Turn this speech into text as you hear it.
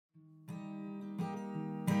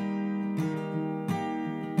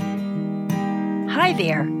Hi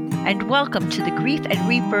there, and welcome to the Grief and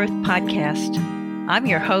Rebirth podcast. I'm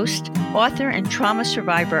your host, author and trauma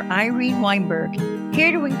survivor Irene Weinberg,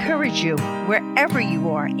 here to encourage you wherever you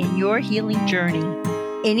are in your healing journey.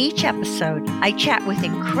 In each episode, I chat with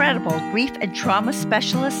incredible grief and trauma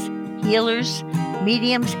specialists, healers,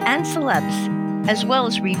 mediums, and celebs, as well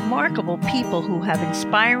as remarkable people who have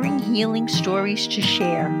inspiring healing stories to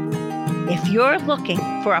share. If you're looking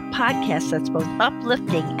for a podcast that's both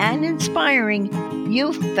uplifting and inspiring,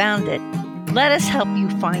 you've found it. Let us help you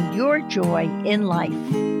find your joy in life.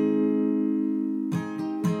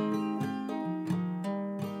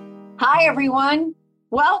 Hi, everyone.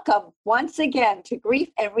 Welcome once again to Grief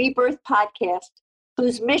and Rebirth podcast,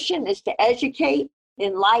 whose mission is to educate,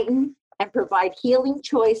 enlighten, and provide healing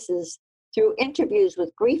choices through interviews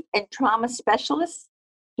with grief and trauma specialists,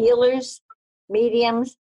 healers,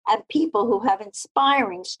 mediums, and people who have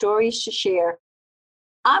inspiring stories to share.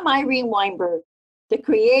 I'm Irene Weinberg, the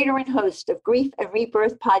creator and host of Grief and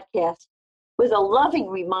Rebirth podcast, with a loving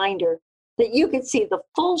reminder that you can see the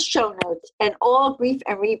full show notes and all Grief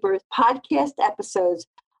and Rebirth podcast episodes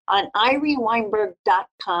on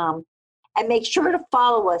ireneweinberg.com. And make sure to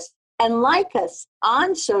follow us and like us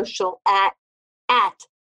on social at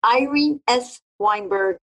Irene S.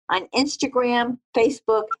 Weinberg on Instagram,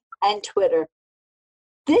 Facebook, and Twitter.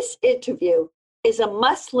 This interview is a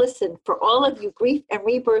must-listen for all of you Grief and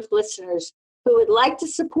Rebirth listeners who would like to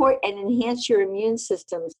support and enhance your immune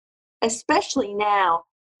systems, especially now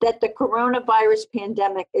that the coronavirus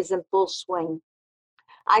pandemic is in full swing.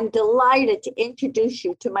 I'm delighted to introduce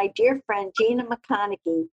you to my dear friend Gina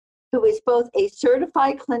McConaughey, who is both a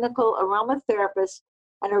certified clinical aromatherapist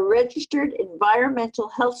and a registered environmental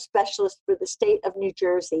health specialist for the state of New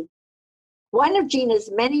Jersey. One of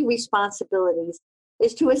Gina's many responsibilities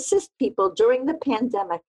is to assist people during the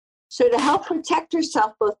pandemic. So to help protect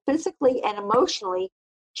herself both physically and emotionally,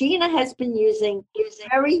 Gina has been using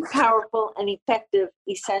very powerful and effective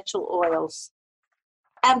essential oils.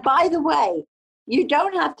 And by the way, you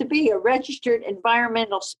don't have to be a registered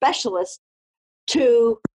environmental specialist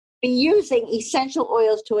to be using essential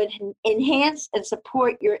oils to enhance and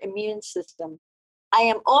support your immune system. I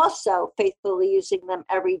am also faithfully using them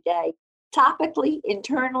every day, topically,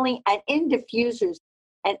 internally, and in diffusers.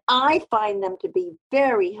 And I find them to be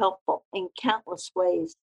very helpful in countless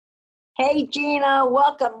ways. Hey, Gina,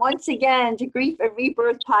 welcome once again to Grief and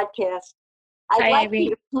Rebirth podcast. I'd like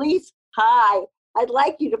you to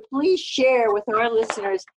please share with our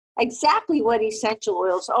listeners exactly what essential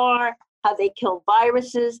oils are, how they kill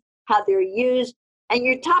viruses, how they're used, and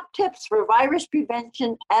your top tips for virus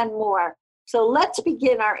prevention and more. So let's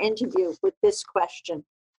begin our interview with this question.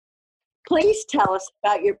 Please tell us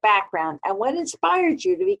about your background and what inspired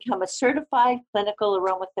you to become a certified clinical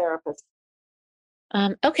aromatherapist.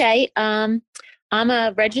 I'm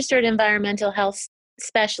a registered environmental health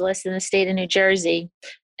specialist in the state of New Jersey,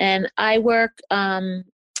 and I work in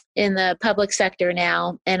the public sector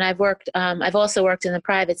now, and I've also worked in the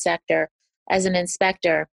private sector as an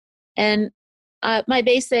inspector. And my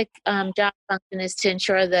basic job function is to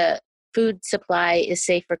ensure the food supply is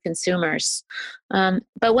safe for consumers.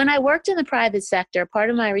 But when I worked in the private sector, part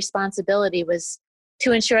of my responsibility was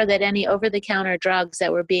to ensure that any over-the-counter drugs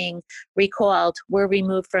that were being recalled were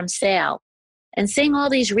removed from sale. And seeing all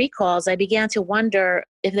these recalls, I began to wonder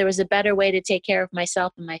if there was a better way to take care of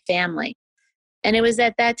myself and my family. And it was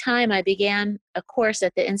at that time I began a course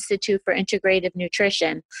at the Institute for Integrative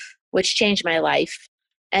Nutrition, which changed my life.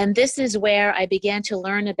 And this is where I began to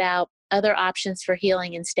learn about other options for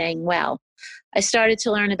healing and staying well. I started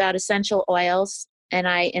to learn about essential oils, and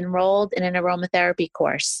I enrolled in an aromatherapy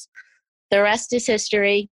course. The rest is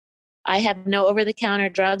history. I have no over-the-counter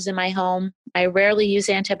drugs in my home. I rarely use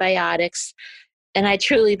antibiotics, and I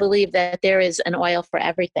truly believe that there is an oil for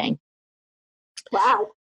everything. Wow.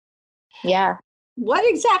 Yeah. What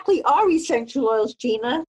exactly are essential oils,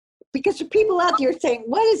 Gina? Because for people out there saying,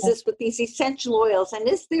 what is this with these essential oils? And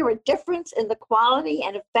is there a difference in the quality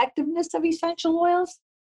and effectiveness of essential oils?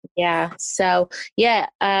 Yeah. So,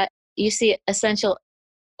 you see essential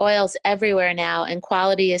oils everywhere now, and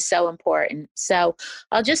quality is so important. So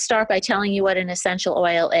I'll just start by telling you what an essential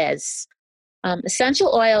oil is.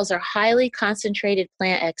 Essential oils are highly concentrated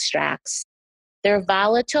plant extracts. They're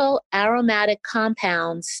volatile aromatic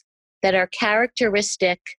compounds that are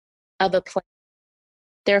characteristic of a plant.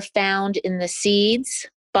 They're found in the seeds,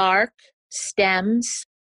 bark, stems,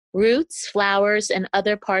 roots, flowers, and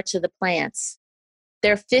other parts of the plants.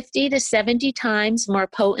 They're 50 to 70 times more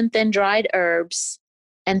potent than dried herbs,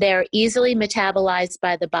 and they are easily metabolized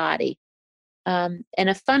by the body. And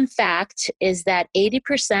a fun fact is that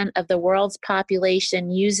 80% of the world's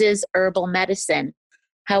population uses herbal medicine.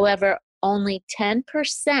 However, only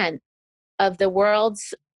 10% of the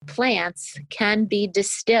world's plants can be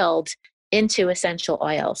distilled into essential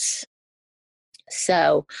oils.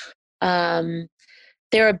 So,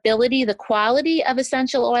 their ability, the quality of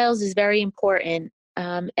essential oils is very important.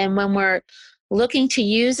 And when we're looking to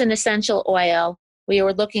use an essential oil, we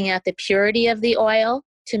are looking at the purity of the oil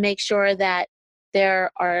to make sure that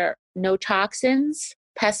there are no toxins,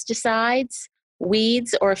 pesticides,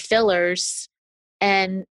 weeds, or fillers,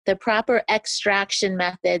 and the proper extraction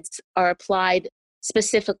methods are applied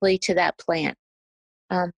specifically to that plant.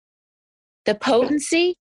 The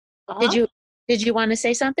potency, did you want to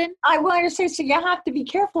say something? I want to say, so you have to be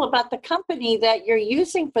careful about the company that you're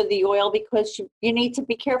using for the oil, because you need to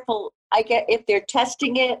be careful, I get, if they're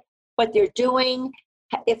testing it, what they're doing,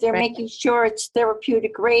 if they're making sure it's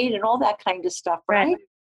therapeutic grade and all that kind of stuff, right?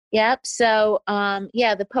 Yep. So,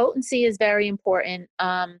 the potency is very important.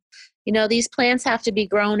 These plants have to be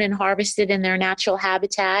grown and harvested in their natural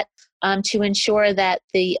habitat to ensure that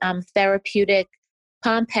the therapeutic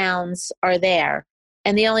compounds are there.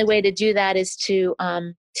 And the only way to do that is to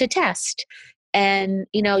test. And,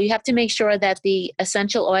 you have to make sure that the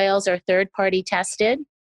essential oils are third-party tested,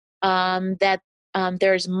 that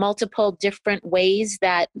there's multiple different ways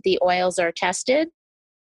that the oils are tested.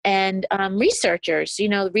 And researchers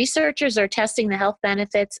are testing the health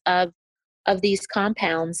benefits of these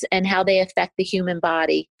compounds and how they affect the human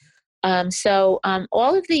body. So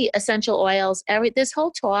all of the essential oils, this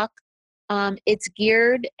whole talk, it's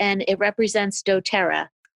geared and it represents doTERRA.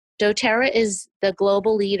 doTERRA is the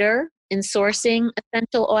global leader in sourcing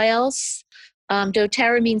essential oils.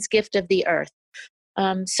 doTERRA means gift of the earth.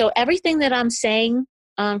 So everything that I'm saying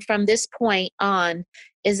from this point on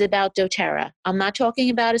is about doTERRA. I'm not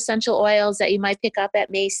talking about essential oils that you might pick up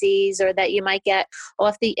at Macy's or that you might get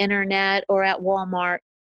off the internet or at Walmart.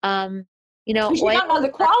 You don't know the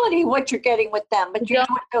quality of what you're getting with them, but you know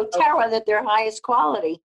with doTERRA that they're highest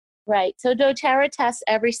quality. Right. So doTERRA tests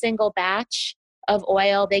every single batch of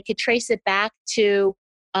oil. They could trace it back to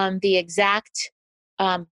the exact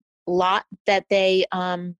lot that they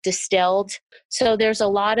distilled. So there's a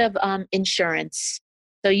lot of insurance.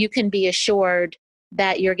 So you can be assured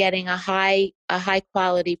that you're getting a high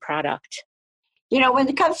quality product. When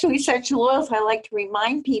it comes to essential oils, I like to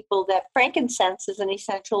remind people that frankincense is an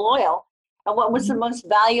essential oil. And what was the most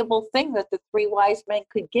valuable thing that the three wise men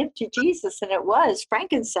could give to Jesus? And it was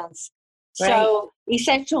frankincense. Right. So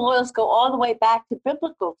essential oils go all the way back to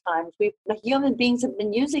biblical times. The human beings have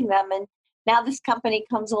been using them, and now this company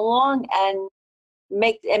comes along and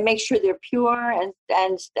make sure they're pure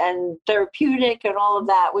and therapeutic and all of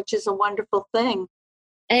that, which is a wonderful thing.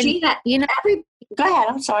 And Gina, go ahead.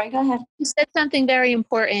 I'm sorry. Go ahead. You said something very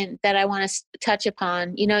important that I want to touch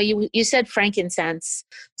upon. You said frankincense.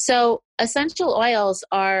 So essential oils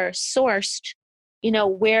are sourced,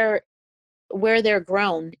 where they're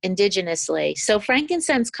grown indigenously. So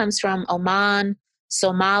frankincense comes from Oman,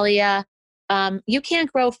 Somalia. You can't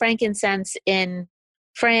grow frankincense in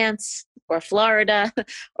France or Florida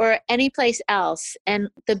or any place else. And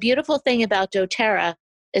the beautiful thing about doTERRA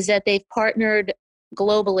is that they've partnered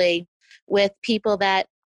globally with people that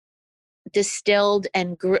distilled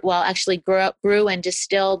and grew and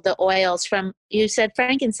distilled the oils from, you said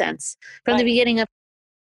frankincense, from the beginning of.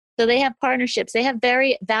 So they have partnerships. They have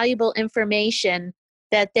very valuable information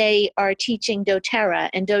that they are teaching doTERRA,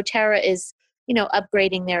 and doTERRA is,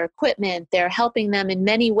 upgrading their equipment. They're helping them in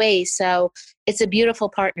many ways. So it's a beautiful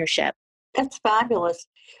partnership. That's fabulous.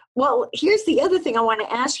 Well, here's the other thing I want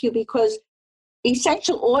to ask you, because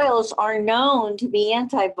essential oils are known to be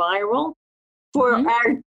antiviral. For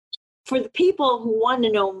the people who want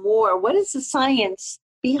to know more, what is the science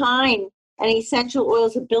behind an essential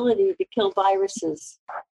oil's ability to kill viruses?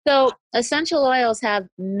 So essential oils have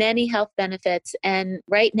many health benefits, and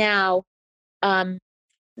right now,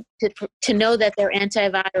 to know that they're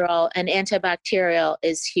antiviral and antibacterial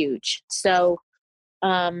is huge. So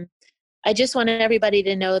I just wanted everybody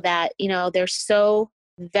to know that, they're so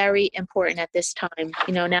very important at this time,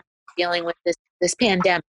 now dealing with this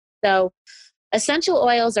pandemic. So essential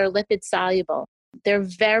oils are lipid soluble. They're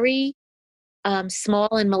very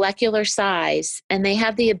small in molecular size, and they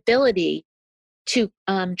have the ability to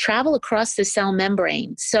travel across the cell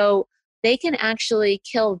membrane. So they can actually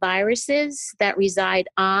kill viruses that reside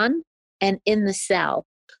on and in the cell.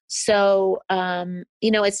 So,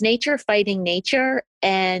 it's nature fighting nature,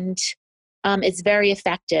 and it's very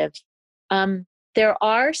effective. There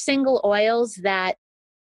are single oils that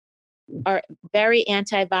are very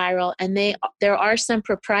antiviral, and there are some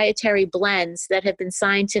proprietary blends that have been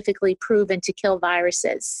scientifically proven to kill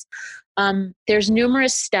viruses. There's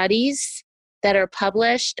numerous studies that are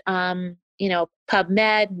published,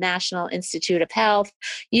 PubMed, National Institute of Health.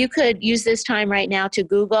 You could use this time right now to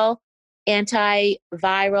Google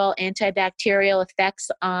antiviral, antibacterial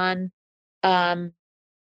effects on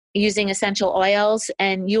using essential oils,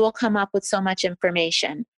 and you will come up with so much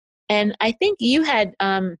information. And I think you had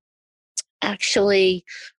actually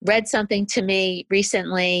read something to me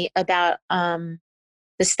recently about the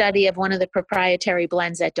study of one of the proprietary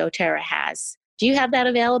blends that doTERRA has. Do you have that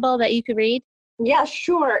available that you could read? Yeah,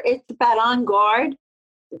 sure. It's about On Guard.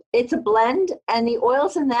 It's a blend, and the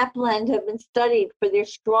oils in that blend have been studied for their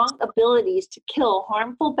strong abilities to kill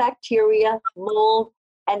harmful bacteria, mold,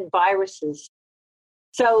 and viruses.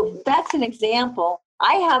 So that's an example.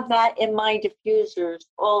 I have that in my diffusers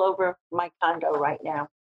all over my condo right now.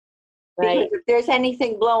 Right. Because if there's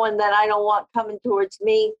anything blowing that I don't want coming towards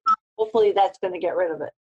me, hopefully that's going to get rid of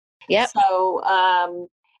it. Yep. So,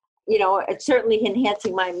 it's certainly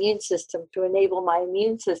enhancing my immune system to enable my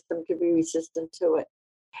immune system to be resistant to it.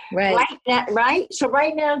 Right. Right. So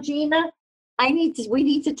right now, Gina, we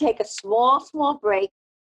need to take a small break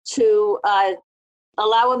to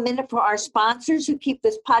allow a minute for our sponsors who keep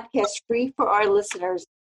this podcast free for our listeners.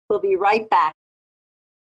 We'll be right back.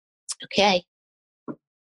 Okay.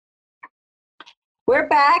 We're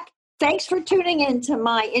back. Thanks for tuning in to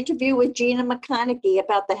my interview with Gina McConaughey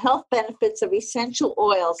about the health benefits of essential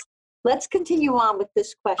oils. Let's continue on with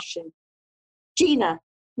this question. Gina,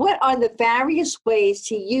 what are the various ways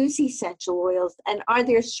to use essential oils, and are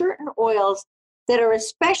there certain oils that are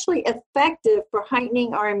especially effective for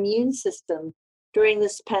heightening our immune system during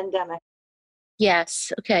this pandemic?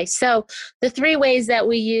 Yes. Okay. So the 3 ways that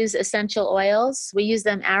we use essential oils, we use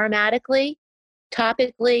them aromatically,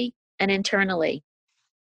 topically, and internally.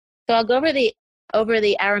 So I'll go over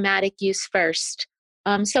the aromatic use first.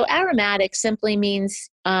 So aromatic simply means,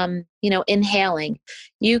 inhaling.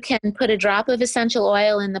 You can put a drop of essential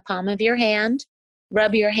oil in the palm of your hand,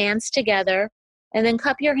 rub your hands together, and then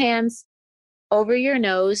cup your hands over your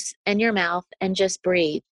nose and your mouth and just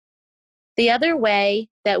breathe. The other way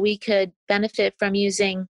that we could benefit from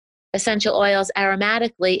using essential oils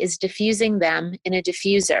aromatically is diffusing them in a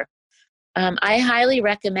diffuser. I highly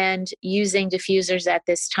recommend using diffusers at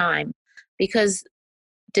this time because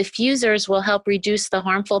diffusers will help reduce the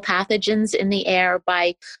harmful pathogens in the air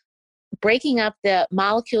by breaking up the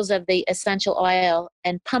molecules of the essential oil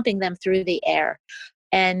and pumping them through the air.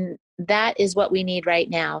 And that is what we need right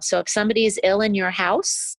now. So if somebody is ill in your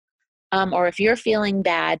house, or if you're feeling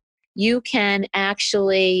bad, you can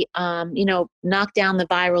actually, knock down the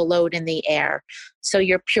viral load in the air. So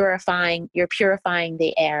you're purifying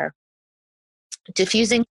the air.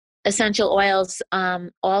 Diffusing essential oils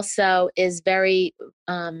also is very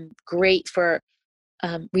great for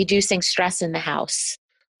reducing stress in the house.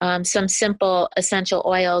 Some simple essential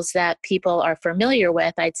oils that people are familiar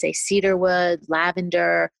with, I'd say cedarwood,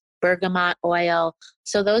 lavender, bergamot oil.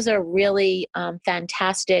 So those are really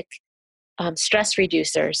fantastic stress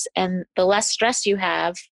reducers. And the less stress you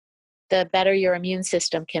have, the better your immune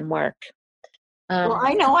system can work. Well,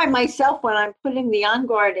 I know I myself, when I'm putting the On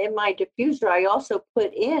Guard in my diffuser, I also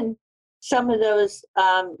put in some of those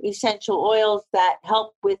essential oils that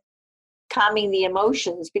help with calming the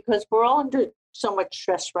emotions, because we're all under so much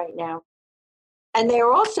stress right now. And there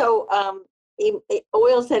are also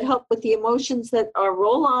oils that help with the emotions that are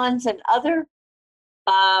roll-ons and other.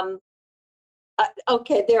 There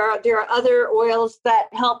are other oils that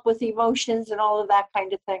help with emotions and all of that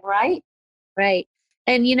kind of thing, right? Right.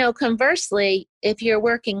 And, conversely, if you're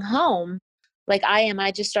working home, like I am, I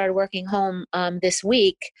just started working home this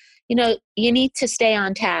week, you need to stay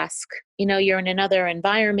on task. You're in another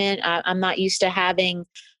environment. I'm not used to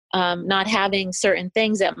not having certain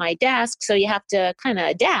things at my desk. So you have to kind of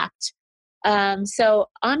adapt. So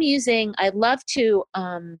I love to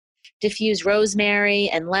diffuse rosemary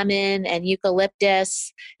and lemon and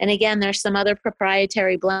eucalyptus. And again, there's some other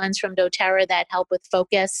proprietary blends from doTERRA that help with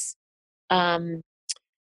focus.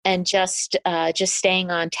 And just staying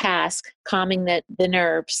on task, calming the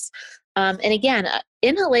nerves. And again,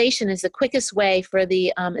 inhalation is the quickest way for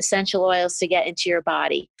the essential oils to get into your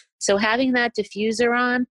body. So having that diffuser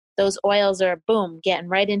on, those oils are, boom, getting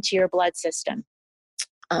right into your blood system.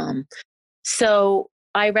 So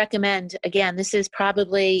I recommend, again, this is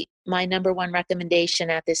probably my number one recommendation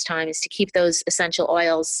at this time, is to keep those essential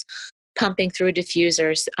oils pumping through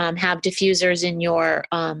diffusers. Have diffusers in your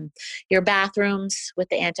bathrooms with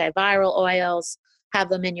the antiviral oils. have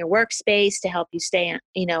them in your workspace to help you stay,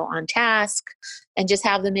 on task, and just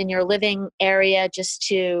have them in your living area just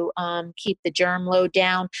to keep the germ load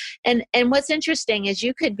down. And what's interesting is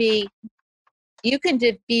you can be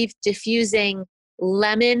diffusing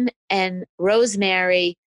lemon and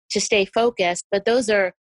rosemary to stay focused, but those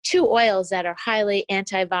are two oils that are highly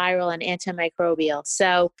antiviral and antimicrobial.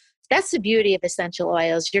 So that's the beauty of essential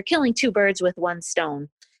oils. You're killing two birds with one stone.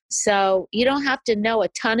 So you don't have to know a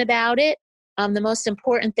ton about it. The most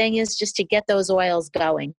important thing is just to get those oils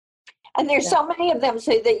going. And there's so many of them,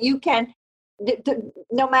 so that you can,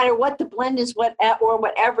 no matter what the blend is, or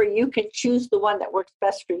whatever, you can choose the one that works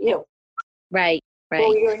best for you. Right.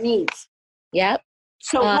 For your needs. Yep.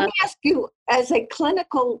 So let me ask you, as a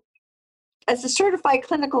certified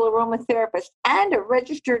clinical aromatherapist and a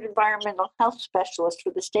registered environmental health specialist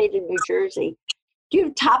for the state of New Jersey, do you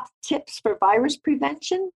have top tips for virus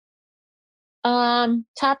prevention?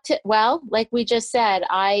 Top tip. Well, like we just said,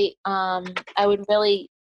 I would really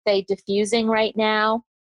say diffusing right now.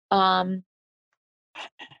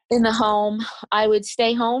 In the home, I would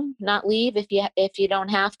stay home, not leave if you don't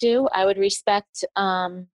have to. I would respect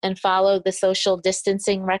and follow the social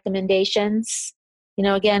distancing recommendations.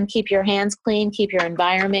 Again, keep your hands clean, keep your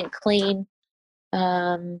environment clean.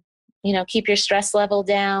 Keep your stress level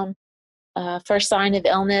down. First sign of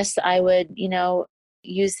illness, I would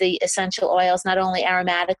use the essential oils, not only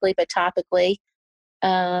aromatically but topically.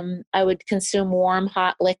 I would consume warm,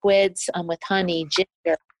 hot liquids with honey,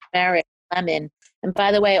 ginger, turmeric, lemon. And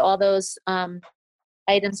by the way, all those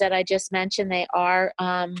items that I just mentioned, they are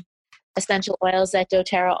essential oils that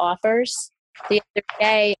doTERRA offers. The other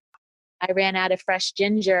day, I ran out of fresh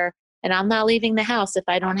ginger, and I'm not leaving the house if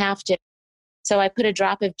I don't have to. So I put a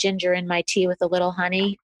drop of ginger in my tea with a little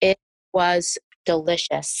honey. It was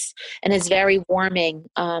delicious, and it's very warming,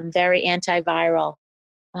 very antiviral.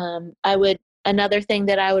 Another thing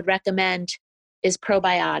that I would recommend is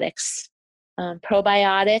probiotics.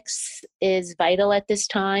 Probiotics is vital at this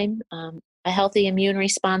time. A healthy immune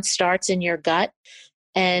response starts in your gut,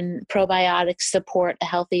 and probiotics support a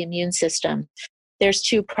healthy immune system. There's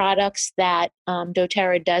two products that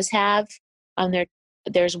doTERRA does have.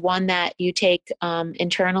 There's one that you take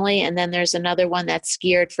internally, and then there's another one that's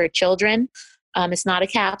geared for children. It's not a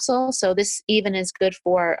capsule, so this even is good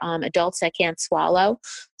for adults that can't swallow.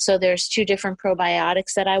 So there's two different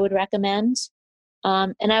probiotics that I would recommend.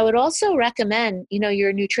 And I would also recommend,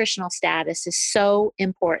 your nutritional status is so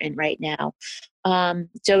important right now.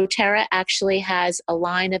 doTERRA actually has a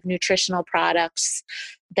line of nutritional products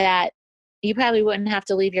that you probably wouldn't have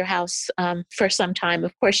to leave your house for some time.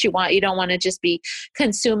 Of course, you don't want to just be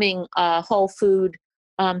consuming whole food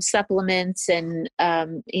supplements and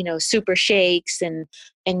super shakes and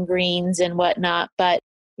greens and whatnot, but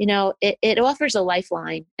it offers a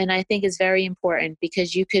lifeline, and I think is very important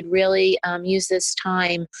because you could really use this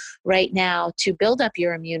time right now to build up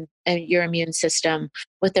your immune system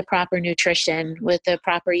with the proper nutrition, with the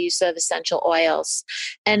proper use of essential oils.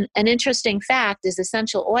 And an interesting fact is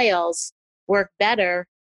essential oils work better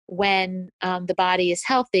when the body is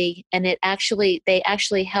healthy, and they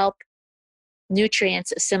actually help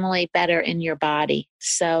nutrients assimilate better in your body.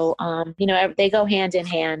 So they go hand in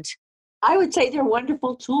hand. I would say they're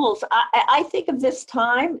wonderful tools. I think of this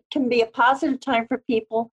time can be a positive time for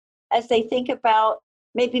people as they think about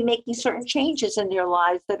maybe making certain changes in their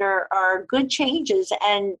lives that are good changes,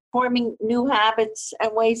 and forming new habits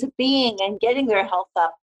and ways of being, and getting their health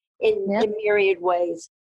up in myriad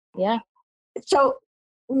ways. Yeah. So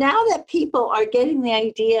now that people are getting the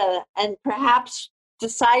idea and perhaps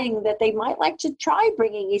deciding that they might like to try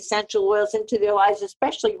bringing essential oils into their lives,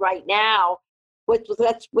 especially right now, with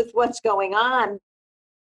what's going on,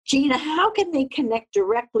 Gina, how can they connect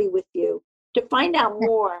directly with you to find out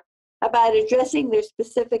more about addressing their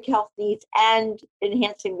specific health needs and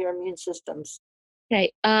enhancing their immune systems?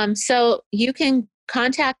 Okay, so you can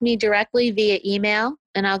contact me directly via email,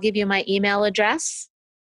 and I'll give you my email address.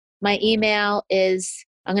 My email is,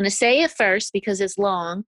 I'm going to say it first because it's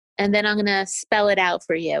long, and then I'm going to spell it out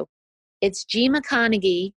for you. It's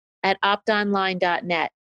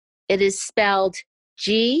gmcconaghy@optonline.net. It is spelled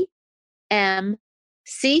GMCCON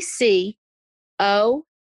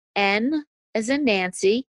as in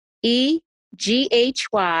Nancy,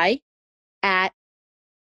 EGHY at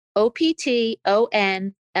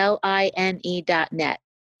OPTONLINE.net.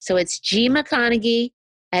 So it's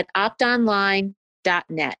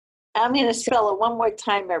gmcconaghy@optonline.net. I'm going to spell it one more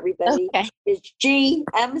time, everybody. Okay. It's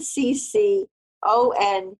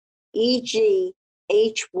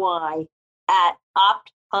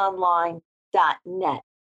GMCCONEGHY@optonline.net.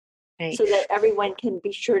 Right. So that everyone can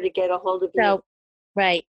be sure to get a hold of you.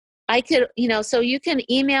 Right. I could, so you can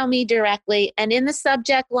email me directly, and in the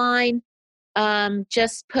subject line,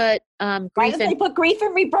 just put Why grief don't and they put grief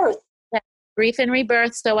and rebirth? grief and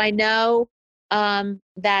rebirth, so I know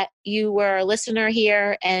that you were a listener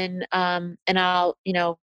here, and I'll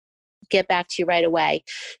get back to you right away.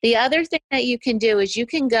 The other thing that you can do is you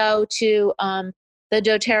can go to the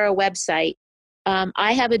doTERRA website.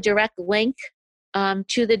 I have a direct link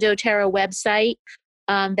to the doTERRA website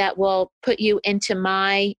that will put you into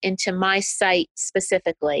my site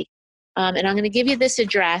specifically. And I'm going to give you this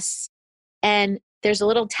address, and there's a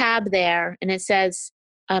little tab there, and it says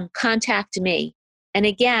contact me. And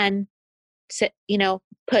again,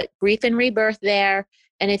 put grief and rebirth there.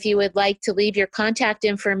 And if you would like to leave your contact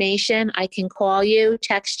information, I can call you,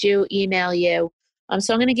 text you, email you.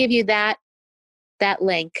 So I'm going to give you that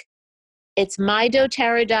link. It's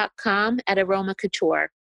mydoterra.com at Aroma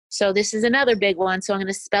Couture. So this is another big one. So I'm going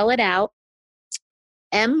to spell it out.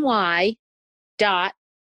 my.doterra,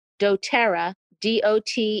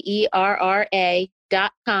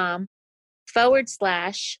 DOTERRA.com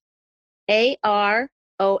 /AROMACOUTURE.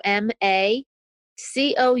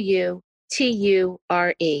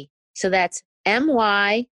 So that's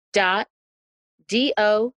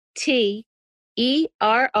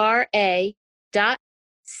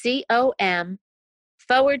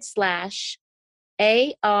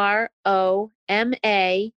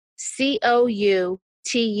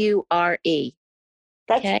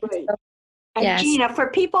That's Okay. great. So, And yes. Gina, for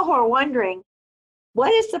people who are wondering,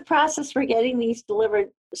 what is the process for getting these delivered,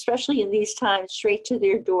 especially in these times, straight to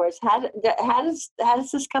their doors? How does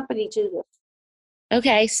this company do this?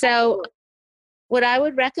 Okay, so what I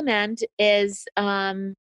would recommend is,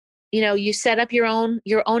 you set up your own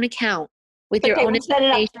account with your own. But they will set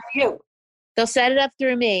it up through you. They'll set it up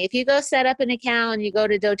through me. If you go set up an account, you go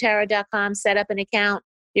to doterra.com, set up an account,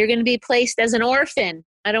 you're going to be placed as an orphan.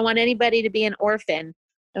 I don't want anybody to be an orphan.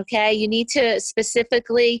 Okay, you need to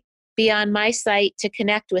specifically be on my site to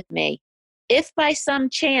connect with me. If by some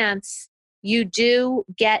chance you do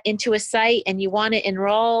get into a site and you want to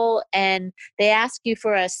enroll and they ask you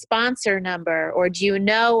for a sponsor number, or do you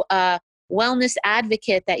know a wellness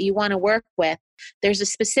advocate that you want to work with, there's a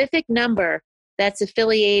specific number that's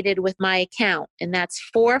affiliated with my account, and that's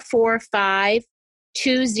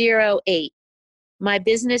 445208. My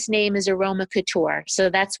business name is Aroma Couture. So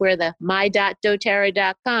that's where the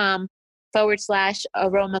my.doterra.com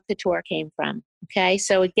 /Aroma Couture came from. Okay.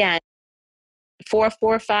 So again,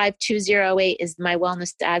 445208 is my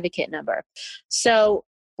wellness advocate number. So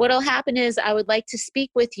what'll happen is I would like to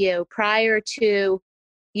speak with you prior to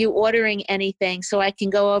you ordering anything, so I can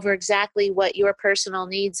go over exactly what your personal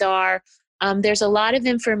needs are. There's a lot of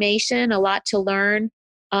information, a lot to learn.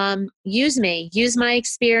 Use my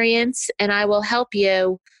experience, and I will help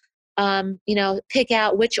you, pick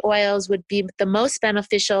out which oils would be the most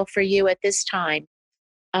beneficial for you at this time.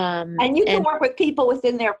 And you can work with people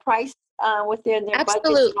within their price, within their budgets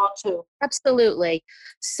and all too. Absolutely.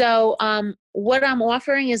 So what I'm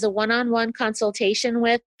offering is a one-on-one consultation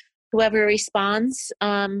with whoever responds,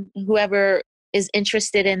 whoever is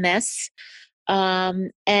interested in this.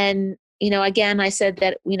 And again, I said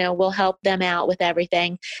that, we'll help them out with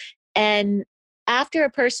everything. And after a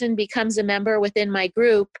person becomes a member within my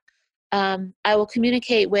group, I will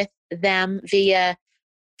communicate with them via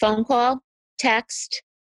phone call, text,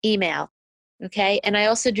 email. Okay. And I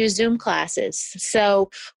also do Zoom classes. So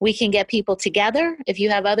we can get people together. If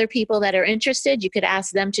you have other people that are interested, you could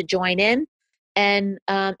ask them to join in. And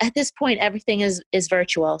at this point, everything is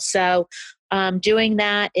virtual. So doing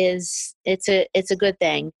that it's a good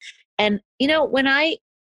thing. And when I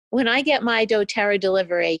get my doTERRA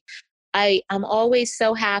delivery, I'm always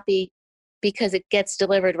so happy because it gets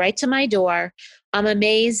delivered right to my door. I'm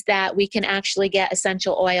amazed that we can actually get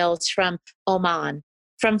essential oils from Oman,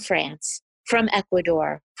 from France, from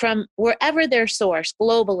Ecuador, from wherever they're sourced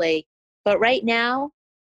globally. But right now,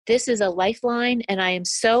 this is a lifeline, and I am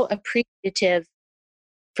so appreciative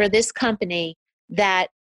for this company that,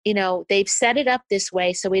 they've set it up this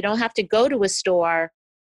way so we don't have to go to a store,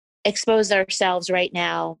 expose ourselves right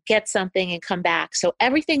now, get something and come back. So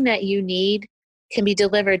everything that you need can be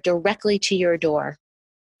delivered directly to your door.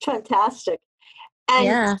 Fantastic. And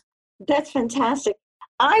yeah. That's fantastic.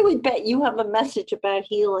 I would bet you have a message about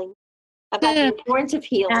healing, about the importance of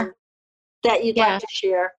healing that you'd like to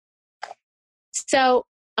share. So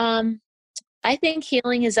I think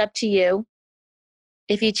healing is up to you.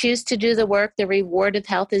 If you choose to do the work, the reward of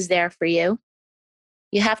health is there for you.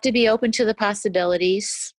 You have to be open to the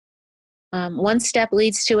possibilities. One step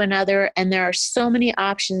leads to another, and there are so many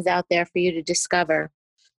options out there for you to discover.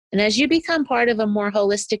 And as you become part of a more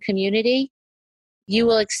holistic community, you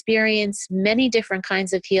will experience many different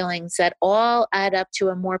kinds of healings that all add up to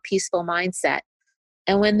a more peaceful mindset.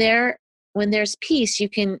 And when there's peace, you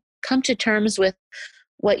can come to terms with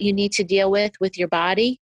what you need to deal with your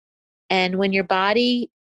body. And when your body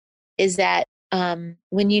is that,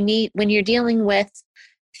 when you're dealing with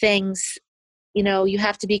things, you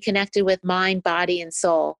have to be connected with mind, body, and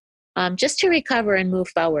soul, just to recover and move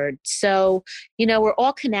forward. So, we're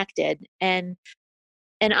all connected. And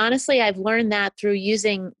honestly, I've learned that through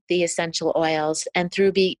using the essential oils and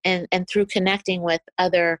through through connecting with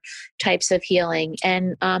other types of healing.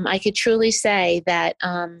 And I could truly say that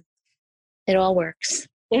it all works.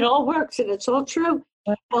 It all works, and it's all true.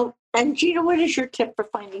 Well, and Gina, what is your tip for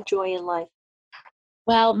finding joy in life?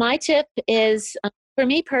 Well, my tip is, for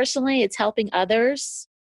me personally, it's helping others.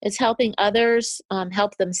 It's helping others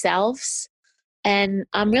help themselves. And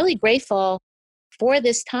I'm really grateful for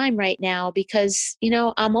this time right now because,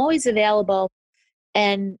 I'm always available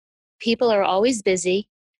and people are always busy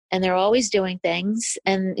and they're always doing things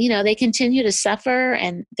and, they continue to suffer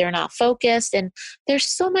and they're not focused. And there's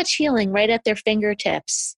so much healing right at their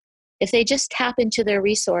fingertips if they just tap into their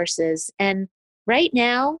resources. And right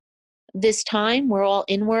now, this time, we're all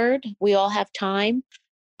inward. We all have time.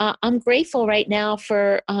 I'm grateful right now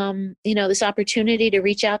for, this opportunity to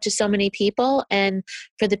reach out to so many people and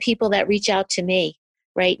for the people that reach out to me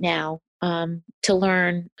right now to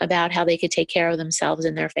learn about how they could take care of themselves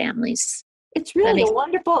and their families. It's really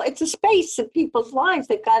it's a space in people's lives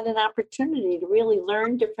that got an opportunity to really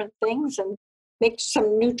learn different things and make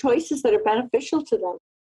some new choices that are beneficial to them.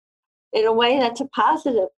 In a way, that's a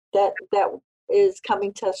positive that is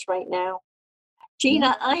coming to us right now.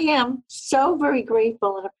 Gina, I am so very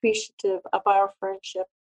grateful and appreciative of our friendship.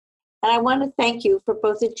 And I want to thank you for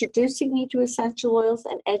both introducing me to essential oils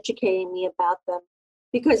and educating me about them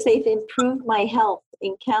because they've improved my health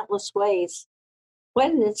in countless ways.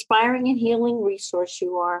 What an inspiring and healing resource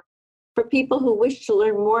you are for people who wish to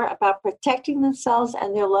learn more about protecting themselves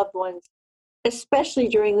and their loved ones, especially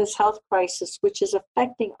during this health crisis, which is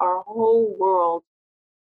affecting our whole world.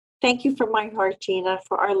 Thank you from my heart, Gina,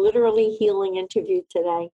 for our literally healing interview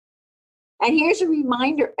today. And here's a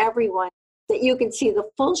reminder, everyone, that you can see the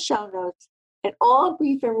full show notes and all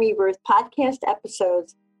Grief and Rebirth podcast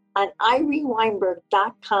episodes on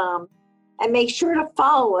ireneweinberg.com. And make sure to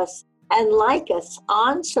follow us and like us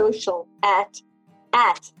on social at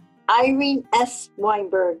Irene S.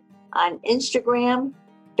 Weinberg on Instagram,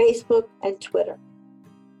 Facebook, and Twitter.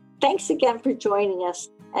 Thanks again for joining us.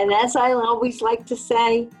 And as I always like to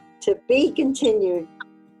say, to be continued.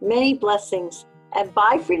 Many blessings. And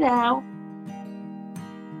bye for now.